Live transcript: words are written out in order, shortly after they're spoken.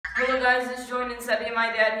Hello guys, it's Julian and Sebby and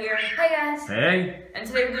my dad here. Hey guys. Hey. And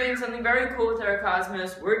today we're doing something very cool with our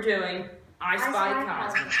Cosmos. We're doing I Spy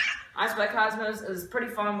Cosmos. I Spy Cosmos is pretty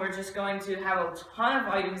fun. We're just going to have a ton of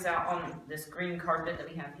items out on this green carpet that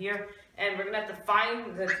we have here. And we're going to have to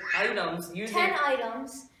find the items using... 10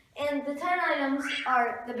 items. And the 10 items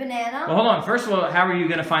are the banana. Well, hold on. First of all, how are you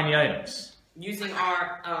going to find the items? Using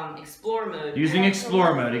our Explore mode. Using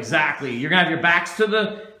Explore mode, exactly. You're going to have your backs to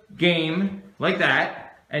the game, like that.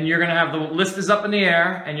 And you're going to have the list is up in the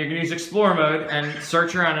air, and you're going to use Explore mode and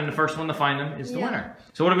search around, and the first one to find them is the winner.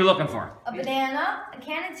 So what are we looking for? A banana, a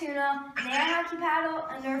can of tuna, an air hockey paddle,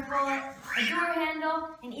 a Nerf bullet, a door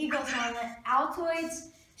handle, an Eagles helmet,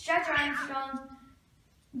 Altoids, Stretch Armstrong,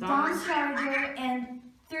 Dom's Charger, and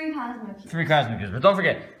 3 Cosmo cubes. 3 Cosmo cubes. But don't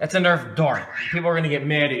forget, that's a Nerf dart. People are going to get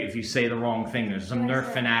mad at you if you say the wrong thing. There's some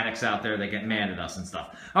Nerf fanatics out there that get mad at us and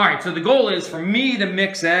stuff. All right, so the goal is for me to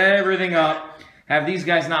mix everything up, have these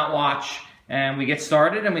guys not watch, and we get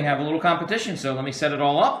started and we have a little competition. So let me set it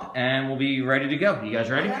all up and we'll be ready to go. You guys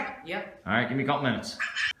ready? Yep. All right, give me a couple minutes.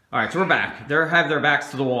 All right, so we're back. They have their backs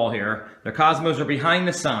to the wall here. Their Cosmos are behind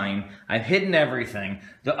the sign. I've hidden everything.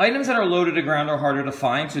 The items that are low to the ground are harder to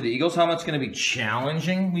find, so the Eagles helmet's going to be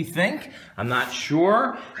challenging, we think. I'm not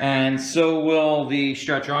sure. And so will the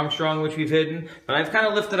Stretch Armstrong, which we've hidden. But I've kind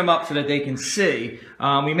of lifted them up so that they can see.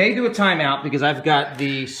 We may do a timeout because I've got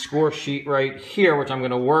the score sheet right here, which I'm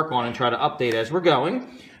going to work on and try to update as we're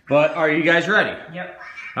going. But are you guys ready? Yep.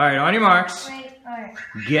 All right, on your marks. Wait, all right.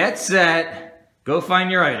 Get set. Go find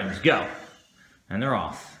your items. Go. And they're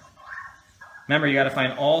off. Remember, you got to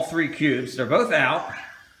find all 3 cubes. They're both out.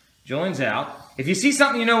 Julian's out. If you see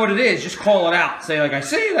something you know what it is, just call it out. Say, like, I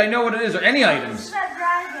see it, I know what it is, or any items. This is that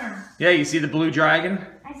dragon. Yeah, you see the blue dragon?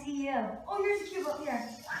 I see you. Oh, here's a cube up here.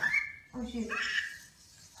 Oh, shoot.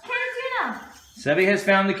 Can of tuna. Sebby has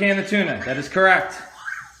found the can of tuna. That is correct.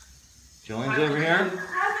 Julian's over here. Cosmo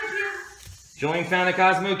cube. Julian found a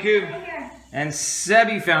Cosmo cube. Right here. And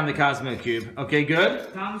Sebby found the Cosmo cube. Okay,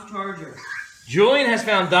 good. Dom's Charger. Julian has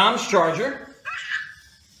found Dom's Charger.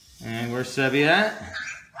 And where's Sebby at?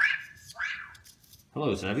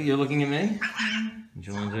 Hello, Sebby. You're looking at me?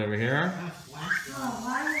 Julian's over here.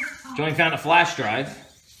 Julian found a flash drive.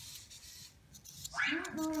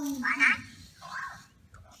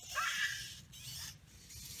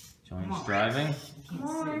 Julian's driving.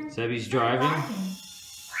 Sebby's driving.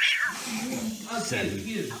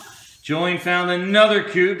 Sebby. Julian found another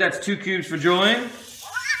cube. That's 2 cubes for Julian.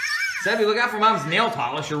 Sebby, look out for Mom's nail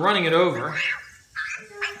polish. You're running it over.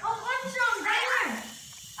 Oh, right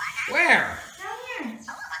here. Where? Down here.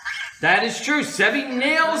 That is true. Sebby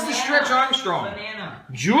nails the Stretch Armstrong. Banana.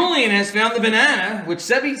 Julian has found the banana, which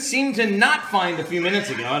Sebby seemed to not find a few minutes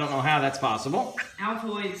ago. I don't know how that's possible.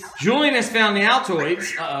 Altoids. Julian has found the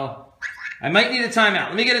Altoids. Uh-oh. I might need a timeout.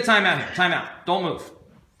 Let me get a timeout here. Timeout. Don't move.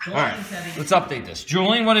 All right, let's update this.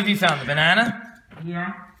 Julian, what have you found? The banana?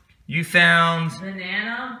 Yeah. You found...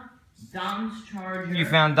 Banana, Dom's Charger. You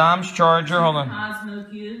found Dom's Charger. Hold on. Cosmo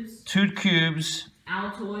cubes. 2 cubes.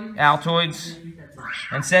 Altoids. Altoids.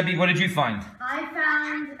 And Sebby, what did you find? I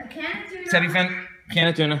found a can of tuna. Sebby found a can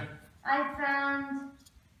of tuna. I found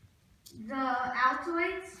the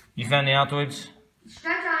Altoids. You found the Altoids?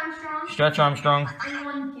 Stretch Armstrong. Stretch Armstrong. And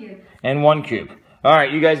 1 cube. And 1 cube. All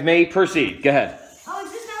right, you guys may proceed. Go ahead. Oh,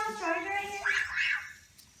 is this Dom's Charger right here?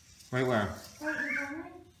 Right where? Right in front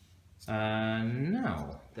of me?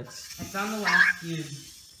 No. That's... I found the last cube.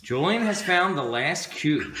 Julian has found the last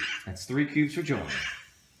cube. That's 3 cubes for Julian.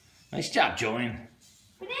 Nice job, Julian.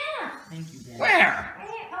 Banana. Thank you, Dad. Where? Right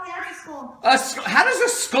here. Oh, that's a skull. How does a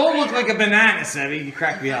skull look like a banana, Sebby? You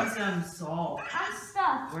cracked me up. Some salt. I'm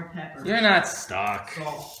stuck. Or pepper. You're not stuck.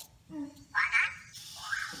 Salt.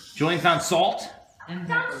 Julian found salt. And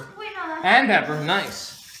Dom's, pepper. wait, no, that's And pepper.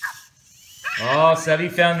 Nice. Oh,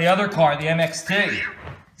 Sebby found the other car, the MXT.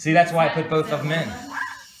 See, that's why I put both of them in.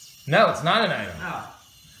 No, it's not an item. Oh.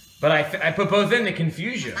 But I put both in to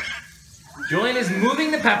confuse you. Julian is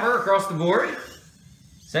moving the pepper across the board.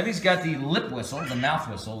 Sebby's got the lip whistle, the mouth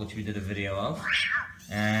whistle, which we did a video of.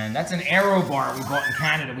 And that's an aero bar we bought in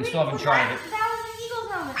Canada. We still haven't tried it. That was the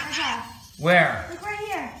Eagles helmet I got. Where? Look right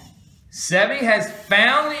here. Sebby has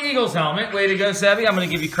found the Eagles helmet. Way to go, Sebby. I'm going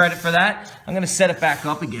to give you credit for that. I'm going to set it back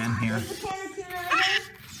up again here. There's the can of tuna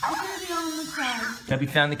again. It's going to be on the side. Sebby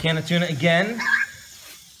found the can of tuna again.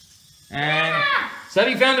 And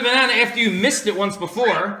Sebby found a banana after you missed it once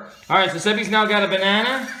before. All right, so Sebby's now got a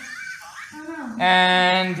banana.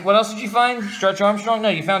 And what else did you find? Stretch Armstrong? No,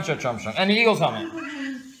 you found Stretch Armstrong. And the Eagles helmet.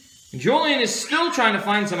 Julian is still trying to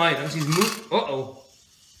find some items. He's moved. Uh-oh.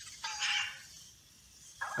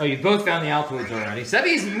 Oh, you both found the Altoids already.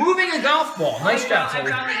 Sebby's moving a golf ball. Nice job, I Sebby.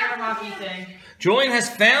 found the air hockey thing. Julian has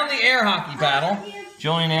found the air hockey paddle.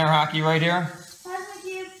 Julian, air hockey right here.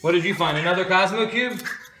 What did you find? Another Cosmo cube?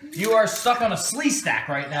 You are stuck on a slee stack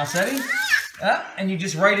right now, Sebby. And you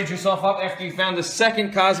just righted yourself up after you found the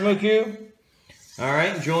second Cosmo cube. All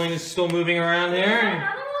right, Julian is still moving around here.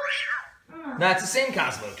 That's the same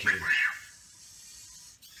Cosmo cube.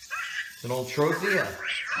 It's an old trophy, a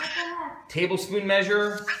tablespoon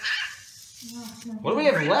measure. What do we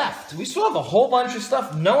have left? We still have a whole bunch of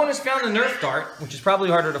stuff. No one has found the Nerf dart, which is probably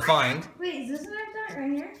harder to find. Wait, is this a Nerf dart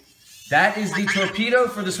right here? That is the torpedo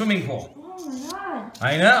for the swimming pool. Oh my god.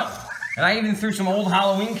 I know. And I even threw some old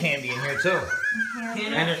Halloween candy in here too.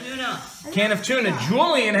 Can of tuna. Can of tuna.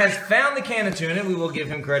 Julian has found the can of tuna. We will give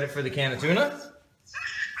him credit for the can of tuna.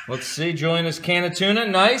 Let's see, Julian has can of tuna.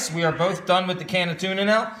 Nice. We are both done with the can of tuna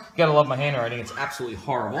now. You gotta love my handwriting. It's absolutely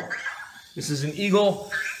horrible. This is an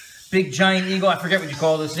eagle. Big giant eagle. I forget what you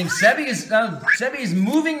call this thing. Sebby is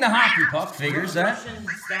moving the hockey puck. Figures that. Russian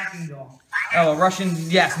stacking doll. Oh, a Russian,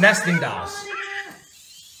 yes, nesting dolls.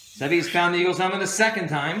 Sebby has found the eagle's helmet a second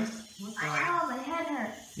time. Oh, my head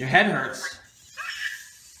hurts. Your head hurts.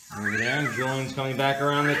 Over there. Julian's coming back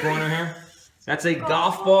around the corner here. That's a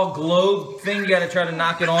golf ball globe thing. You got to try to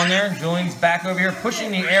knock it on there. Julian's back over here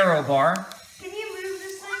pushing the arrow bar. Can you move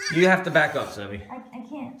this thing? You have to back up, Sebby. I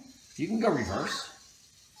can't. You can go reverse.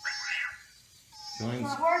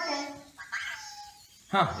 Julian's... It's not working.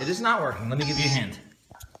 Huh, it is not working. Let me give you a hint.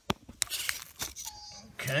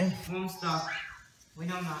 Okay. Home stuck. We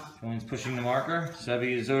don't know. Julian's pushing the marker.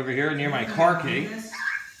 Sebby is over here near my car key.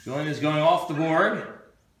 Julian is going off the board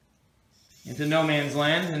into no man's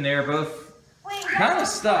land, and they are both kind of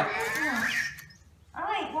stuck. Oh,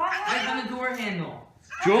 wait, why? I found the door handle.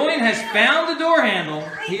 Julian has found the door handle.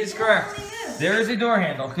 He is correct. There is a door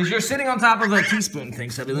handle, because you're sitting on top of a teaspoon thing,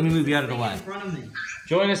 Sebby. Let me move you out of the way. In front of me.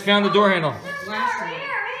 Julian has found the door handle. Right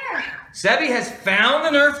here. Sebby has found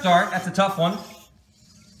the Nerf dart. That's a tough one.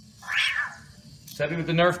 Sebby with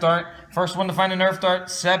the Nerf dart. First one to find the Nerf dart.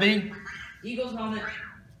 Sebby. Eagles helmet.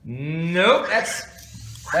 Nope.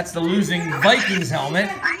 That's the losing Vikings helmet.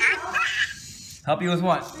 Help you with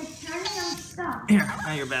what? Turning on stop. Here,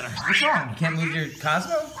 now you're better. What's wrong? You can't move your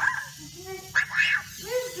Cosmo?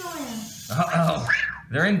 Where's Julian? Uh-oh.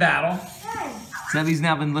 They're in battle. Hey, Sebby's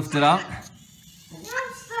now been lifted up. I'm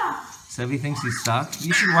stuck. Sebby thinks he's stuck.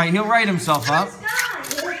 You should write. He'll write himself up.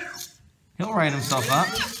 He'll write himself up.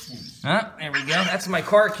 There we go. That's my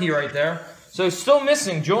car key right there. So still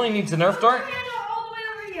missing. Julian needs the Nerf dart. All the way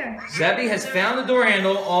over here. Sebby has found the door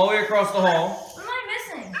handle all the way across the hall. What am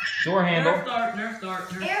I missing? Door handle. Nerf dart, Nerf dart,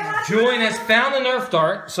 Nerf dart. Julian has found the Nerf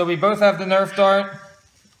dart, so we both have the Nerf dart.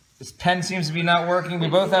 This pen seems to be not working. We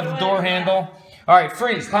both have the door handle. All right,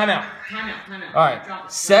 freeze. Time out. Time out, time out. All right.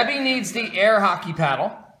 Sebby needs the air hockey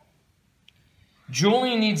paddle.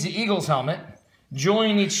 Julian needs the Eagles helmet.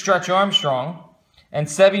 Julian needs Stretch Armstrong. And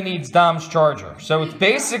Sebby needs Dom's charger. So it's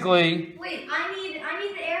basically... Wait, I need the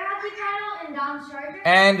air hockey paddle and Dom's charger?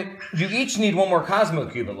 And you each need one more Cosmo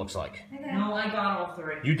cube, it looks like. Okay. No, I got all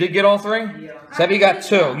three. You did get all three? Yeah. Sebby got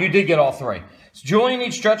two. You did get all three. So Julian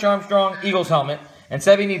needs Stretch Armstrong, Eagles helmet. And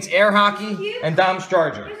Sebby needs air hockey and Dom's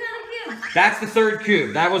charger. Where's the other cube? That's the third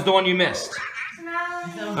cube. That was the one you missed. So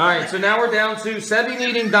now All right, so now we're down to Sebby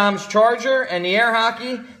needing Dom's charger and the air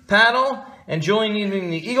hockey paddle. And Julian needing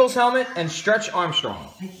the Eagles helmet and Stretch Armstrong.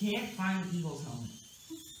 I can't find the Eagles helmet.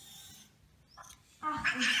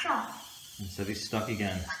 I'm stuck. And Sebby's stuck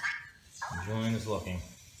again. And Julian is looking.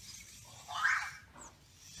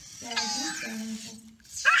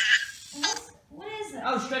 What is it?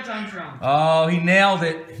 Oh, Stretch Armstrong. Oh, he nailed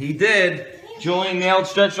it. He did. Julian nailed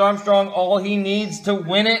Stretch Armstrong. All he needs to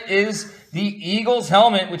win it is the Eagles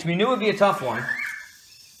helmet, which we knew would be a tough one.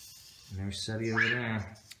 And there's Sebby over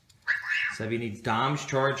there. Sebby needs Dom's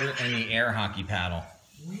charger and the air hockey paddle.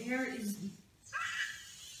 Where is...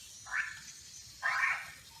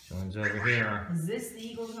 Julian's over here. Is this the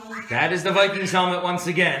Eagles helmet? That is the Vikings helmet once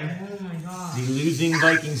again. Oh my god. The losing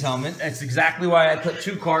Vikings helmet. That's exactly why I put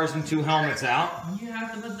 2 cars and 2 helmets out. You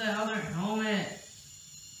have to put the other helmet.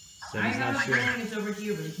 I Sebby's have not a sure. feeling it's over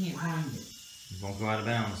here, but I can't find it. He won't go out of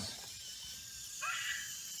bounds.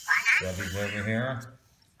 Sebby's over here.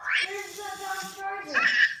 Where's the Dom's charger?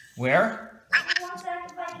 Where? 1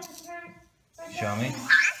 second if I can turn. Show me.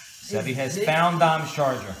 Sebby has found Dom's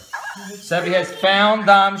charger. Sebby has found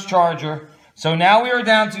Dom's charger. So now we are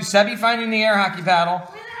down to Sebby finding the air hockey paddle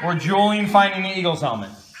or Julian finding the Eagles helmet.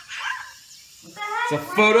 What the heck? It's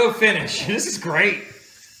a photo finish. This is great.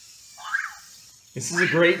 This is a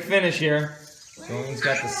great finish here. Julian's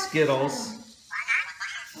got the Skittles.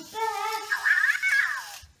 What the heck?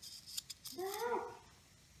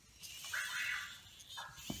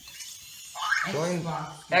 Julian,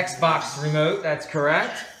 Xbox remote, that's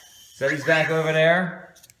correct. Sebby's back over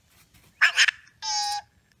there.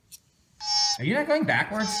 Are you not going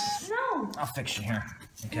backwards? No. I'll fix you here.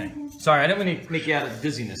 Okay. Sorry, I didn't want to make you out of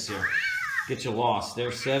dizziness here. Get you lost.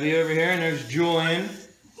 There's Sebby over here, and there's Julian.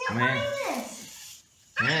 Man.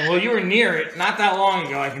 Man, well, you were near it not that long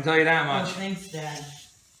ago, I can tell you that much. Oh, thanks, Dad.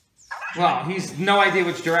 Well, he's no idea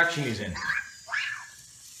which direction he's in.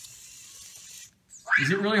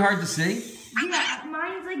 Is it really hard to see? Yeah,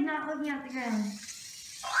 mine's like not looking at the ground.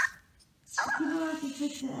 People have to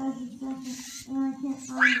fix it as a second, and I can't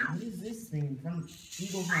find it. What is this thing from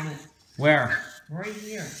Eagle Helmet? Where? Right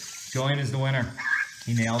here. Julian is the winner.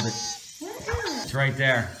 He nailed it. What is it? It's right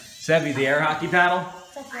there. Sebby, the air hockey paddle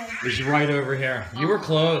is right over here. You were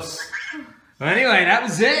close. But anyway, that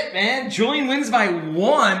was it, man. Julian wins by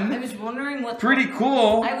 1. I was wondering what. Pretty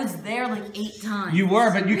cool. I was there like 8 times. You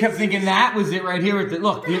were, but you kept thinking that was it right here. With the,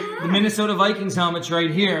 look, the Minnesota Vikings helmet's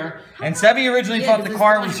right here. And Sebby originally thought the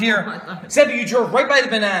car was here. Sebby, you drove right by the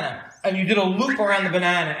banana. And you did a loop around the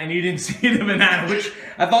banana, and you didn't see the banana, which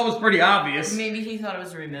I thought was pretty obvious. Maybe he thought it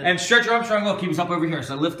was a remote. And Stretcher Armstrong, look, he was up over here.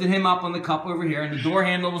 So I lifted him up on the cup over here, and the door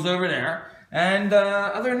handle was over there. And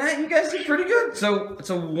other than that, you guys did pretty good. So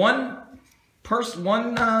it's a one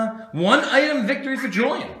item victory for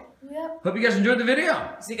Julian. Yep. Hope you guys enjoyed the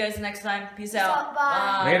video. See you guys next time. Peace out.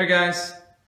 Bye. Later, guys.